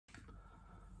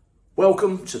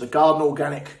Welcome to the Garden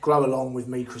Organic Grow Along with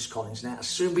me, Chris Collins. Now, it'll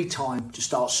soon be time to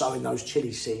start sowing those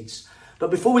chilli seeds.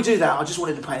 But before we do that, I just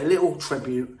wanted to pay a little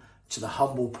tribute to the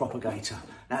humble propagator.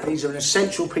 Now, these are an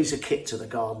essential piece of kit to the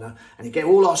gardener, and you get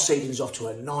all our seedlings off to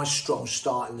a nice, strong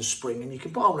start in the spring, and you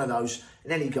can buy one of those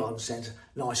in any garden centre,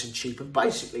 nice and cheap, and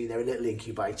basically they're a little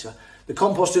incubator. The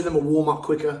compost in them will warm up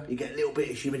quicker, you get a little bit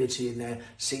of humidity in there,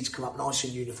 seeds come up nice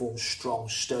and uniform, strong,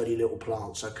 sturdy little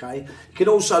plants, okay? You can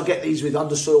also get these with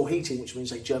undersoil heating, which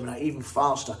means they germinate even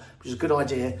faster, which is a good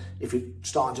idea if you're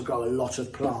starting to grow a lot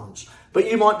of plants.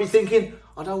 But you might be thinking,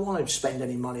 I don't want to spend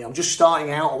any money, I'm just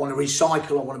starting out, I want to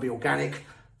recycle, I want to be organic.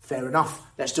 Fair enough,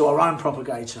 let's do our own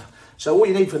propagator. So all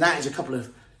you need for that is a couple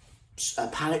of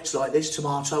pallets like this,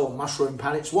 tomato or mushroom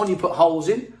pallets. One you put holes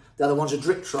in, the other one's a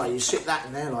drip tray. You sit that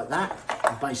in there like that,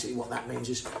 and basically what that means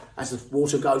is as the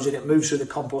water goes in, it moves through the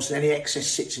compost and any excess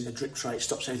sits in the drip tray. It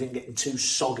stops anything getting too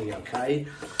soggy, okay?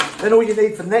 Then all you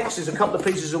need for next is a couple of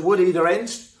pieces of wood either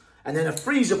end, and then a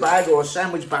freezer bag or a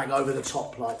sandwich bag over the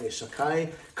top like this,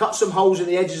 okay? Cut some holes in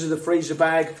the edges of the freezer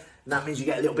bag, and that means you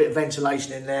get a little bit of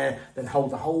ventilation in there, then hold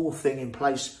the whole thing in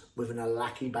place with an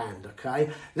alacky band,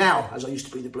 okay? Now, as I used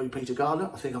to be the Blue Peter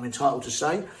gardener, I think I'm entitled to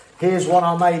say, here's one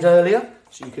I made earlier.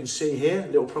 So you can see here, a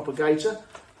little propagator.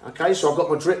 Okay, so I've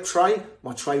got my drip tray,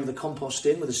 my tray with the compost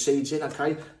in, with the seeds in,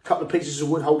 okay? A couple of pieces of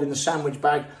wood holding the sandwich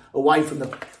bag away from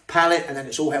the pallet, and then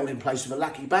it's all held in place with a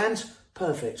lacky band.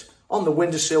 Perfect. On the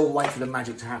windowsill and wait for the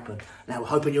magic to happen. Now, we're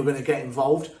hoping you're going to get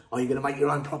involved. Are you going to make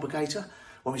your own propagator?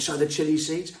 When we sow the chilli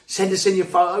seeds, send us in your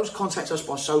photos, contact us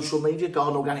by social media,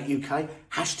 Garden Organic UK,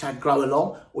 hashtag Grow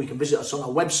Along, or you can visit us on our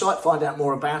website, find out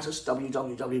more about us,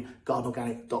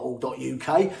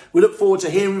 www.gardenorganic.org.uk. We look forward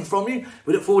to hearing from you.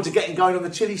 We look forward to getting going on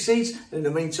the chilli seeds. And in the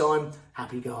meantime,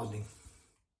 happy gardening.